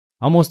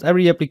Almost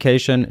every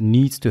application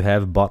needs to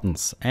have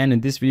buttons, and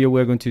in this video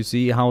we're going to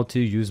see how to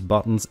use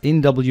buttons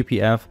in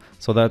WPF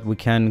so that we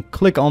can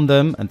click on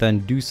them and then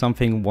do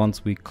something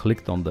once we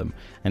clicked on them.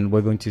 And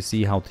we're going to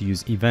see how to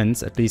use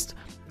events, at least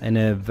in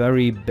a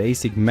very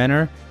basic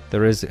manner.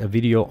 There is a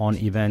video on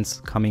events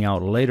coming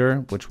out later,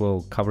 which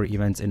will cover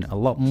events in a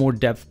lot more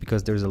depth,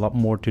 because there's a lot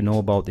more to know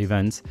about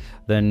events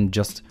than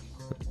just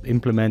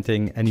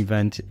implementing an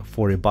event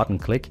for a button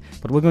click.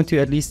 But we're going to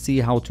at least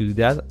see how to do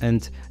that,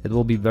 and it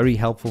will be very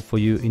helpful for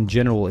you in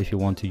general if you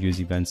want to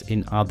use events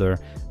in other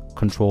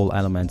control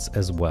elements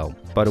as well.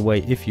 By the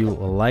way, if you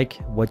like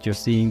what you're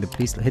seeing, then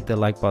please hit the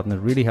like button. It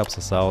really helps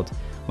us out.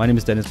 My name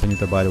is Dennis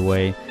Panuta, by the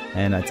way,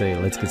 and I'd say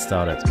let's get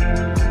started.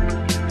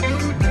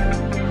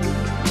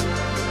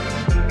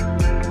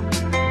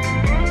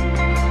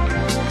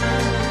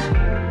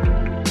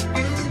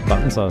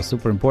 Buttons are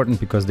super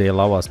important because they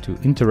allow us to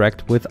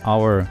interact with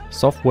our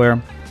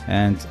software,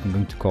 and I'm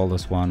going to call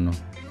this one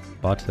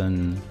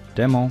button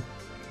demo,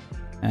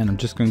 and I'm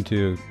just going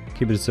to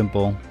keep it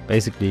simple,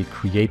 basically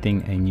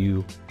creating a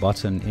new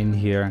button in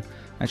here.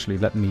 Actually,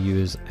 let me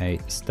use a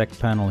stack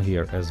panel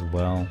here as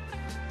well.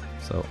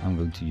 So I'm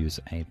going to use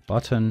a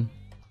button,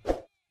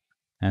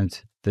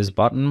 and this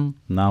button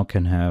now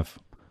can have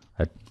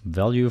a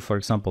value, for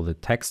example the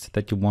text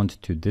that you want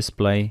to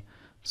display.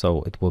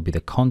 So it will be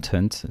the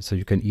content. So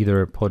you can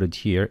either put it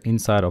here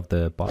inside of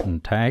the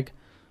button tag.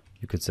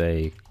 You could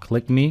say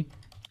click me,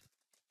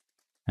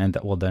 and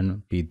that will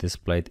then be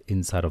displayed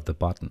inside of the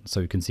button. So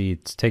you can see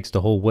it takes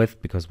the whole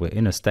width because we're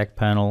in a stack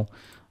panel.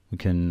 We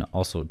can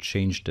also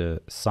change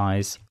the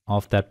size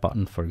of that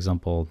button, for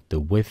example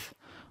the width.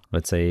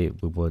 Let's say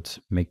we would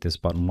make this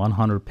button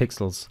 100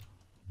 pixels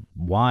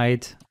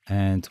wide,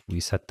 and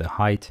we set the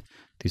height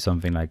to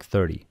something like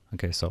 30.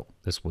 Okay, so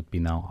this would be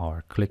now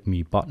our click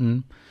me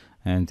button,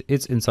 and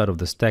it's inside of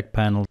the stack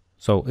panel,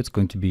 so it's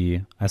going to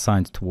be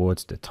assigned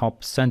towards the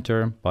top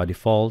center by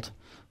default.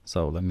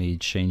 So let me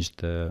change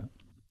the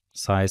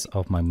size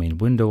of my main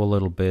window a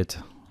little bit.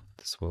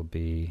 This will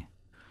be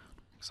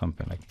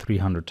something like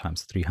 300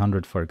 times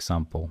 300, for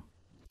example.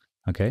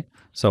 Okay,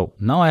 so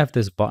now I have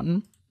this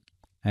button,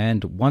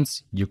 and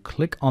once you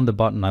click on the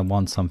button, I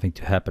want something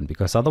to happen,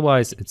 because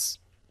otherwise it's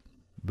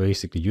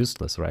basically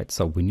useless, right?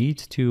 So we need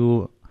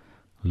to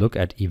look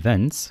at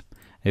events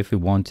if we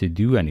want to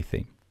do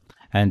anything.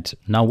 And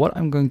now what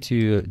I'm going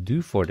to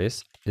do for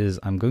this is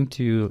I'm going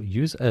to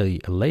use a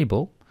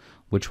label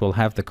which will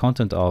have the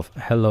content of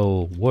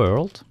hello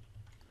world,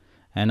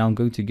 and I'm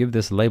going to give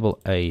this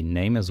label a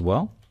name as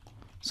well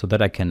so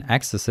that I can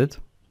access it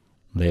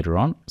later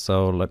on.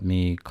 So let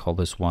me call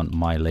this one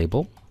my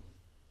label,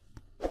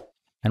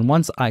 and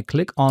once I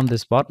click on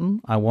this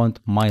button, I want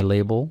my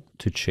label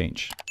to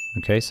change.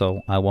 Okay, so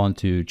I want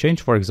to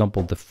change, for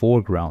example, the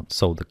foreground,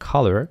 so the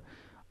color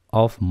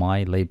of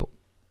my label.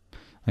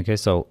 Okay,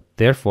 so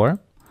therefore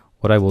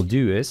what I will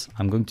do is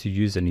I'm going to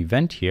use an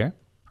event here,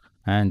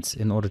 and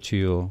in order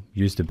to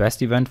use the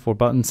best event for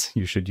buttons,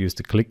 you should use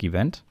the click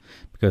event,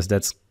 because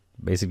that's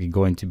basically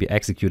going to be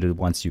executed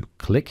once you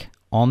click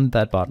on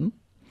that button.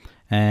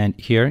 And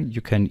here you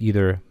can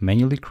either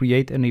manually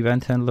create an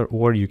event handler,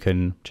 or you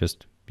can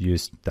just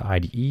use the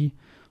IDE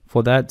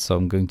for that. So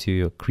I'm going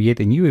to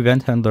create a new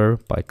event handler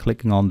by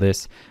clicking on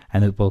this,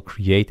 and it will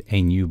create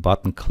a new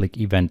button click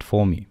event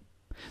for me.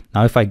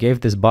 Now if I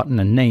gave this button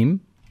a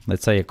name,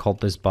 let's say I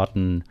called this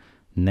button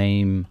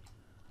name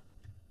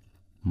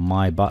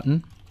my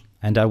button,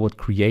 and I would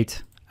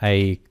create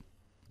a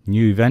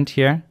new event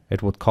here.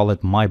 It would call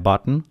it my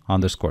button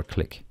underscore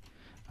click.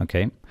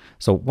 Okay,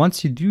 so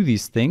once you do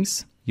these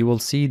things, you will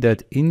see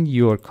that in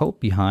your code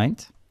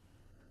behind,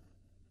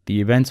 the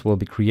events will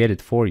be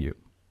created for you.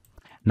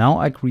 Now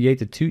I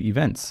created two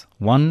events,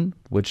 one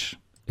which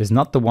is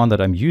not the one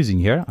that I'm using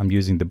here. I'm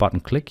using the button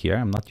click here.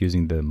 I'm not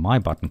using the my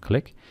button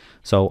click.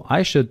 So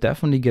I should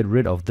definitely get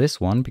rid of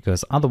this one,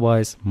 because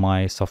otherwise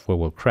my software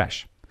will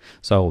crash.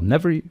 So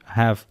never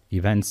have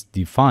events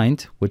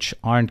defined which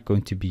aren't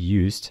going to be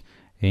used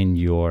in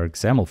your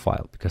XAML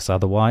file, because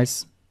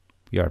otherwise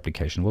your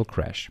application will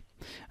crash.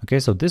 Okay,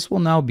 so this will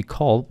now be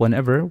called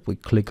whenever we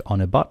click on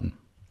a button.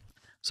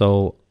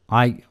 So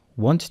I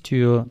want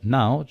to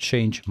now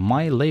change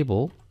my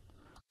label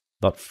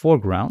dot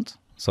foreground,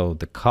 so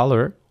the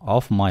color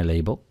of my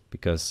label,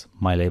 because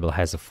my label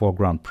has a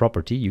foreground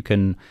property. You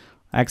can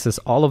access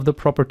all of the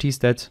properties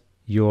that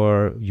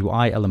your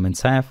UI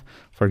elements have.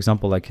 For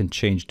example, I can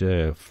change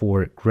the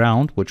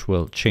foreground, which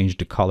will change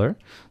the color.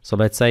 So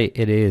let's say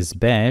it is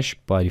beige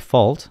by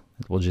default.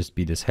 It will just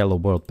be this hello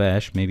world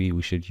beige. Maybe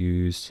we should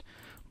use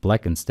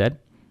black instead.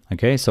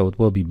 Okay, so it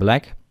will be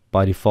black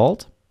by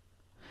default.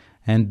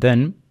 And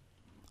then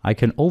I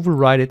can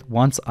override it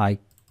once I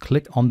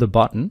click on the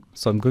button.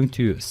 So I'm going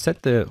to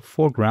set the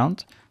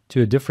foreground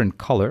to a different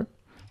color,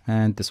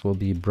 and this will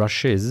be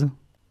brushes,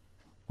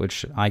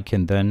 which I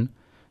can then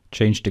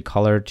change the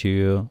color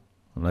to,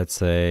 let's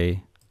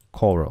say,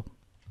 coral.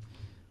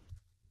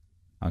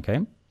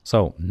 Okay,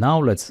 so now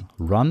let's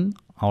run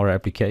our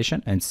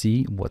application and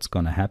see what's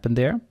going to happen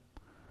there.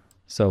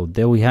 So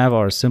there we have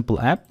our simple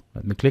app.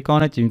 let me click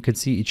on it. You can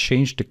see it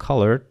changed the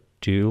color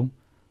to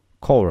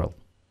coral,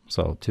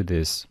 so to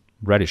this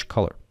reddish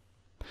color.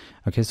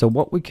 Okay, so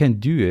what we can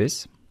do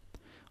is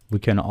we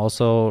can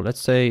also,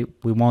 let's say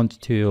we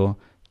want to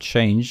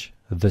change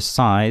the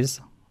size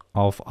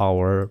of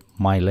our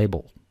My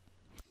Label.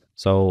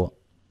 So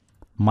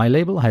My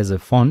Label has a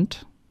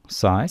font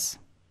size.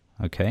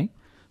 Okay,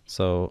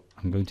 so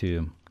I'm going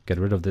to get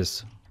rid of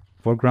this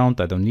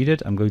foreground. I don't need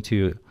it. I'm going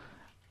to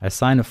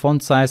assign a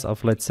font size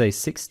of, let's say,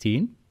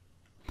 16.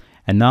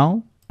 And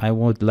now I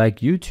would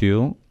like you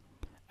to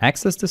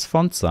access this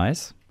font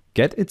size,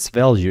 get its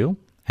value,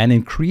 and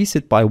increase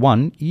it by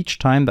 1 each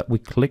time that we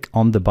click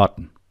on the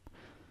button.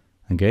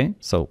 Okay,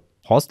 so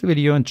pause the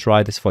video and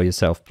try this for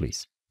yourself,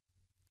 please.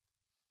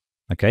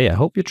 Okay, I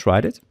hope you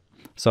tried it.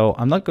 So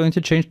I'm not going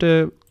to change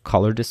the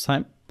color this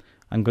time.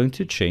 I'm going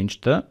to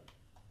change the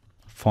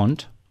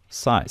font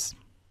size.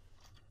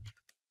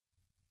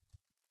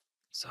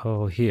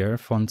 So here,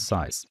 font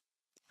size.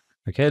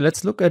 Okay,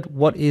 let's look at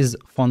what is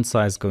font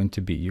size going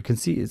to be. You can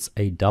see it's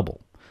a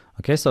double.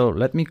 Okay, so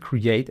let me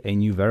create a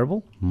new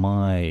variable,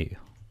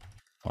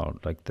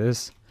 like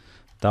this,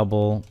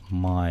 double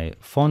my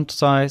font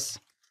size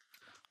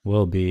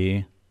will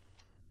be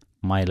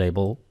My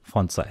Label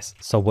font size.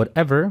 So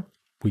whatever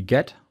we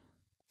get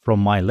from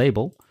My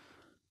Label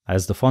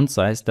as the font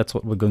size, that's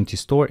what we're going to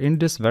store in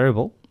this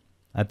variable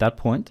at that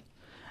point.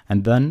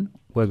 And then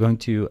we're going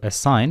to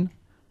assign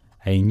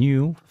a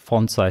new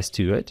font size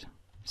to it.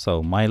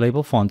 So My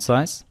Label font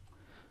size,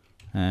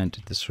 and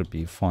this should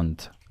be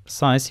font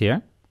size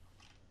here,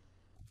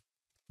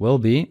 will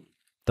be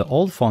the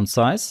old font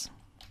size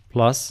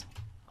plus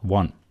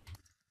 1.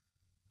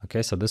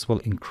 Okay, so this will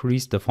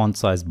increase the font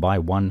size by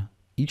 1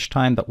 each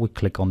time that we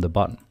click on the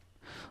button.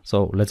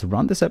 So let's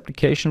run this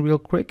application real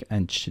quick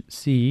and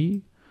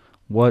see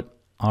what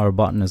our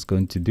button is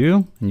going to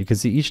do. And you can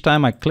see each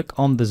time I click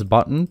on this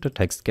button, the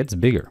text gets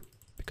bigger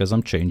because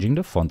I'm changing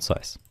the font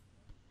size.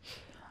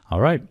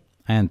 All right,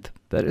 and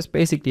that is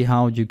basically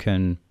how you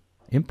can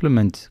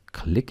implement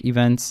click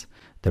events.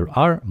 There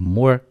are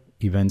more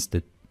events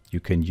that you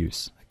can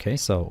use. Okay,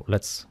 so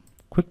let's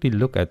quickly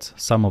look at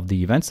some of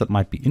the events that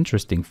might be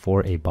interesting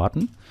for a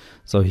button.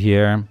 So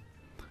here,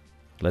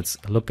 let's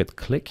look at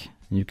click.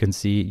 You can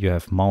see you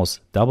have mouse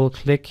double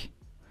click,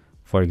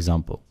 for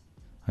example.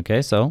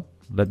 Okay, so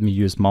let me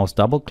use mouse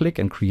double click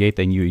and create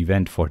a new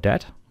event for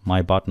that.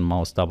 My button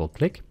mouse double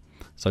click.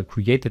 So I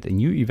created a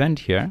new event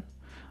here,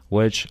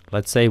 which,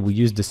 let's say we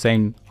use the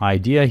same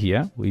idea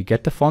here. We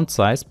get the font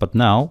size, but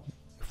now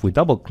if we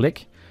double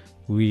click,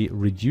 we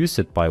reduce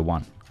it by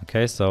 1.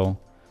 Okay, so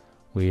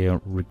we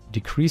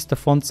decrease the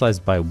font size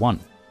by 1.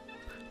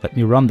 Let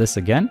me run this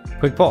again.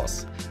 Quick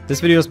pause.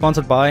 This video is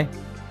sponsored by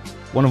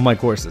one of my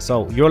courses.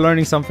 So you're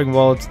learning something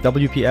about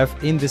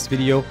WPF in this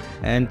video,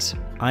 and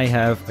I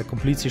have a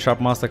complete C#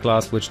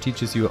 masterclass which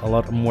teaches you a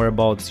lot more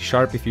about C#.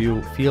 If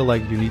you feel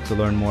like you need to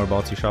learn more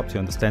about C# to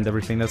understand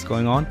everything that's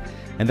going on,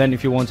 and then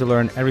if you want to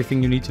learn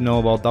everything you need to know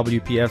about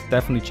WPF,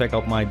 definitely check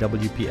out my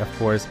WPF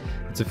course.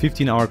 It's a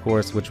 15-hour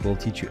course which will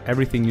teach you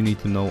everything you need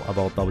to know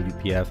about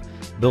WPF,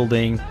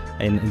 building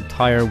an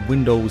entire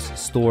Windows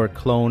Store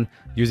clone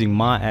using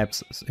my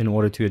apps in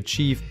order to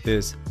achieve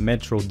this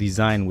Metro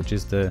design, which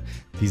is the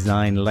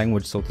design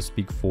language, so to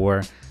speak,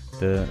 for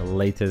the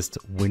latest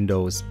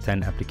Windows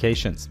 10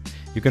 applications.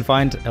 You can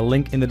find a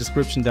link in the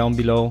description down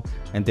below,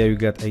 and there you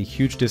get a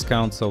huge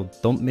discount, so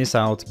don't miss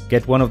out.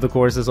 Get one of the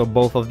courses or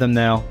both of them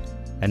now.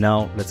 And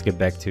now let's get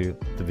back to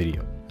the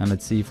video. And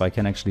let's see if I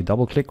can actually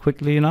double click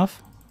quickly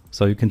enough.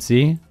 So you can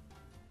see,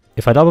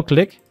 if I double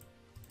click,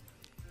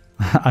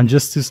 I'm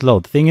just too slow.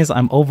 The thing is,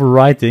 I'm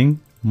overwriting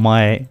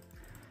my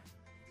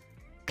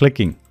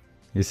clicking.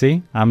 You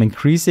see, I'm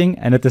increasing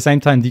and at the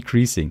same time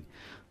decreasing.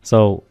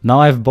 So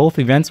now I have both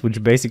events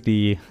which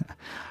basically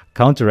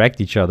counteract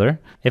each other.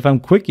 If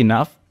I'm quick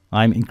enough,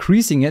 I'm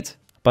increasing it,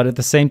 but at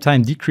the same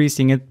time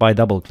decreasing it by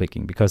double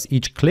clicking, because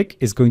each click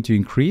is going to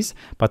increase,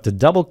 but the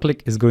double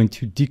click is going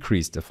to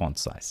decrease the font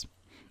size.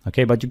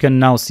 Okay, but you can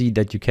now see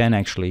that you can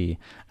actually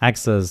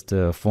access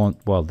the font,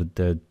 well,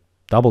 the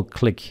double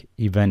click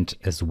event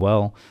as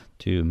well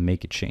to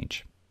make a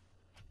change.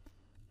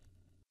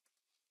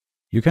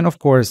 You can, of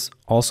course,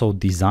 also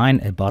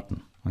design a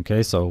button.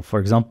 Okay, so for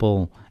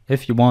example,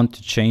 if you want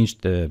to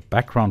change the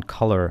background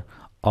color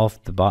of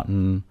the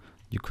button,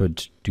 you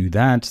could do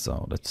that.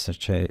 So let's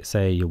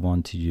say you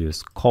want to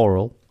use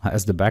coral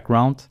as the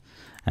background,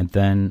 and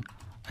then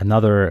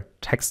another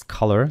text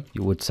color,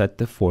 you would set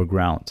the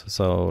foreground.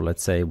 So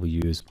let's say we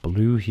use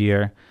blue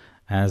here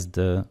as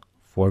the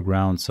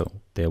foreground. So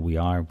there we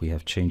are, we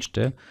have changed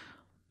the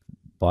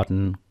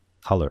button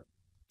color.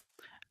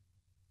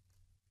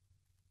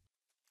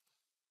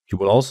 You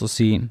will also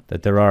see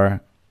that there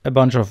are a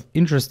bunch of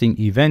interesting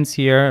events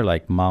here,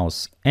 like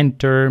mouse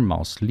enter,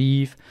 mouse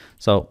leave.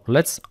 So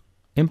let's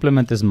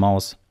implement this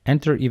mouse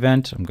enter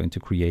event. I'm going to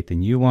create a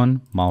new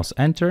one, mouse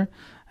enter,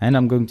 and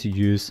I'm going to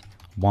use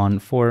one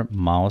for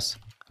mouse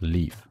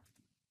leave.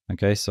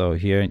 Okay, so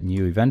here,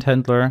 new event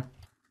handler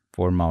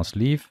for mouse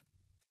leave,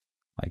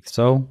 like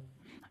so.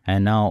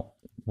 And now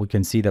we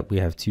can see that we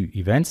have 2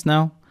 events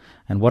now.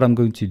 And what I'm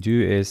going to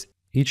do is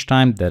each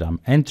time that I'm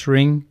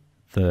entering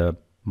the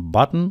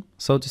button,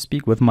 so to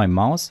speak, with my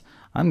mouse,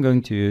 I'm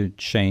going to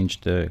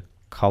change the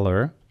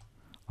color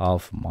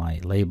of my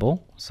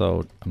label.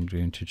 So I'm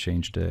going to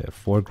change the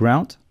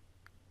foreground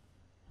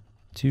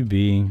to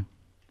be,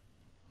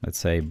 let's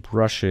say,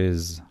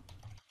 brushes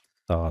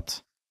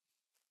dot,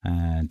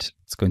 and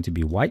it's going to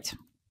be white,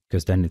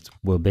 because then it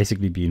will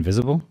basically be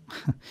invisible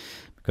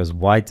because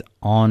white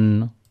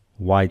on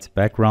white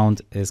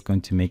background is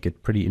going to make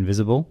it pretty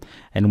invisible.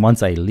 And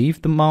once I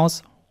leave the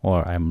mouse,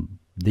 or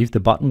leave the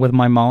button with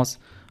my mouse,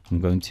 I'm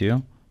going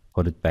to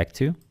put it back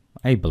to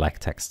a black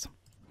text.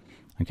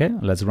 Okay,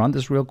 let's run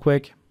this real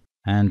quick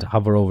and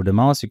hover over the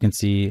mouse. You can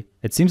see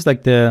it seems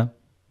like the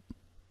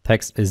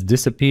text is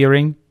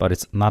disappearing, but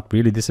it's not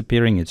really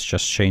disappearing, it's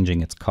just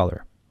changing its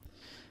color.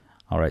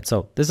 All right,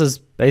 so this is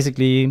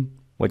basically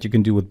what you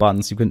can do with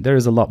buttons. There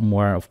is a lot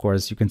more, of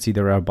course. You can see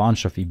there are a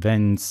bunch of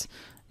events.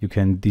 You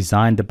can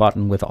design the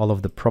button with all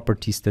of the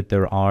properties that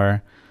there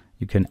are.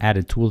 You can add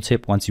a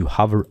tooltip once you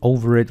hover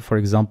over it, for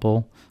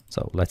example.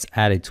 So let's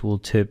add a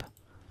tooltip.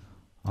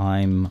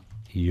 I'm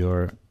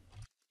your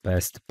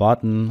best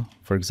button,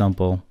 for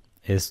example,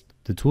 is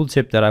the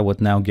tooltip that I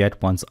would now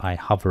get once I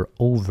hover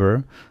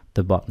over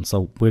the button.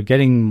 So we're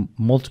getting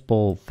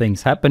multiple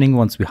things happening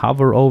once we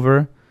hover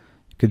over.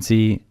 You can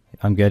see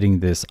I'm getting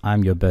this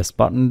I'm your best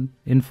button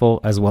info,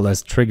 as well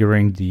as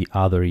triggering the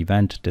other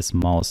event, this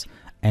mouse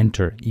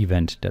enter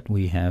event that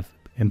we have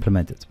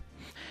implemented.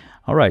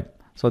 All right,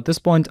 so at this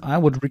point I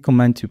would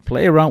recommend to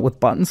play around with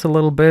buttons a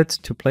little bit,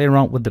 to play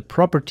around with the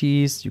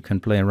properties. You can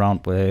play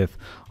around with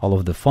all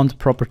of the font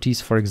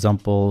properties, for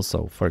example.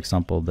 So for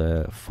example,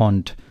 the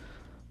font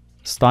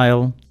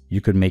style,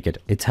 you could make it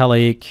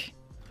italic,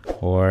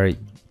 or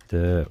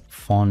the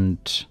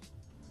font,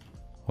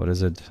 what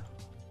is it,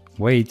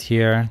 weight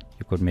here,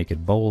 you could make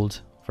it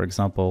bold, for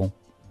example.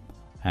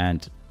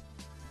 And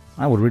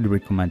I would really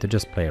recommend to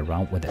just play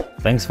around with it.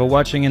 Thanks for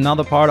watching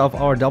another part of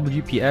our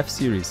WPF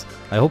series.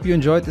 I hope you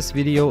enjoyed this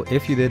video.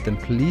 If you did, then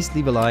please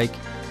leave a like,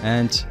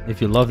 and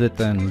if you loved it,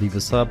 then leave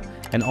a sub.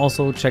 And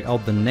also check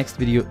out the next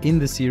video in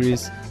the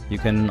series. You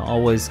can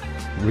always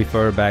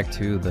refer back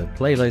to the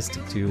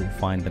playlist to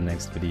find the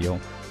next video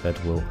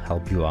that will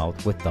help you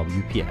out with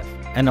WPF.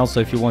 And also,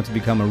 if you want to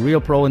become a real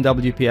pro in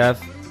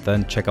WPF,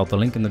 then check out the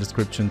link in the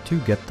description to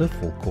get the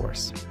full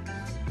course.